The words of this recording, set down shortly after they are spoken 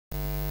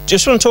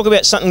just want to talk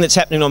about something that's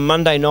happening on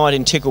Monday night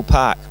in Tickle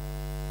Park.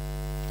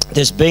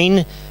 There's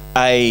been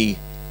a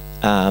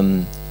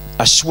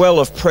swell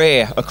of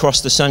prayer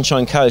across the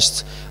Sunshine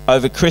Coast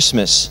over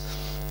Christmas,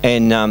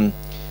 and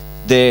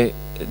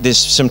there's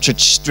some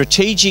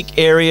strategic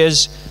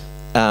areas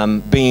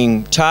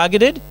being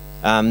targeted.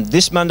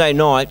 This Monday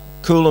night,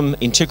 Coolum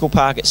in Tickle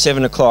Park at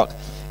 7 o'clock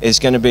is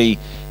going to be,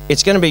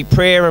 it's going to be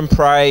prayer and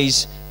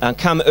praise.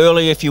 Come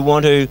early if you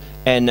want to,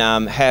 and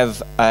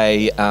have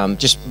a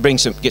just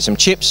get some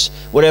chips,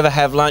 whatever.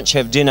 Have lunch,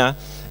 have dinner,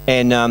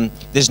 and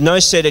there's no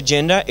set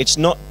agenda. It's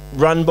not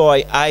run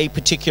by a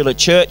particular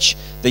church.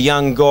 The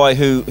young guy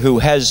who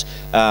has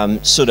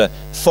sort of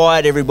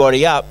fired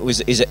everybody up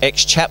is an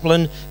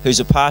ex-chaplain who's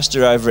a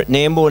pastor over at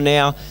Nambour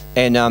now,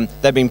 and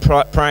they've been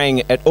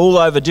praying at all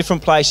over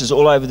different places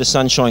all over the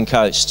Sunshine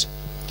Coast,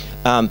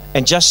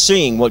 and just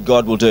seeing what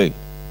God will do.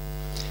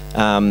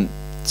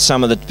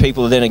 Some of the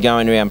people then are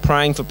going around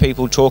praying for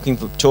people, talking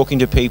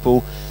to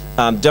people.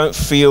 Don't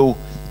feel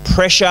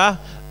pressure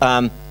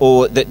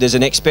or that there's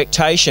an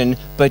expectation,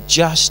 but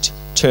just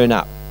turn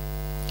up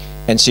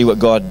and see what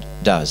God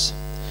does.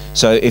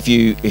 So if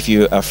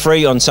you are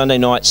free on Sunday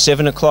night,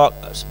 7 o'clock,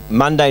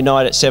 Monday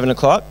night at 7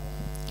 o'clock,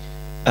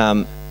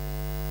 we're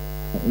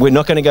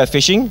not going to go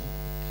fishing.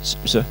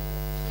 So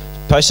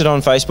post it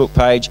on Facebook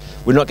page.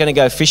 We're not going to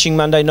go fishing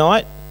Monday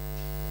night.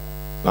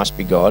 Must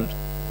be God.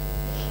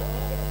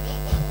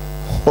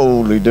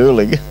 Holy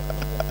dooly.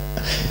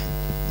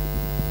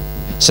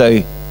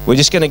 So we're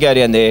just going to go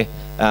down there.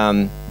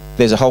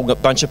 There's a whole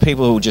bunch of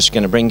people who are just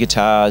going to bring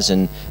guitars,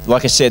 and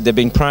like I said, they've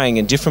been praying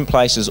in different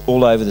places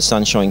all over the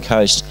Sunshine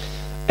Coast,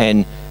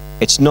 and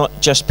it's not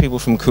just people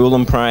from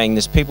Coolum praying.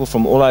 There's people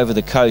from all over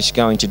the coast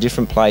going to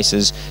different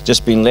places,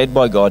 just being led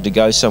by God to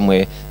go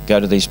somewhere, go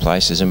to these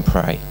places and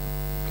pray.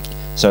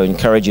 So I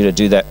encourage you to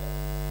do that.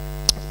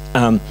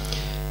 And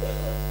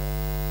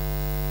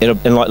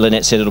like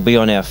Lynette said, it'll be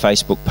on our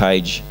Facebook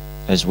page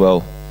as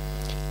well.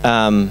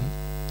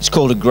 It's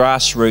called a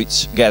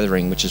grassroots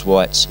gathering, which is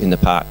why it's in the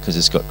park, because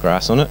it's got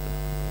grass on it,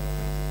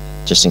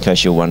 just in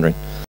case you're wondering.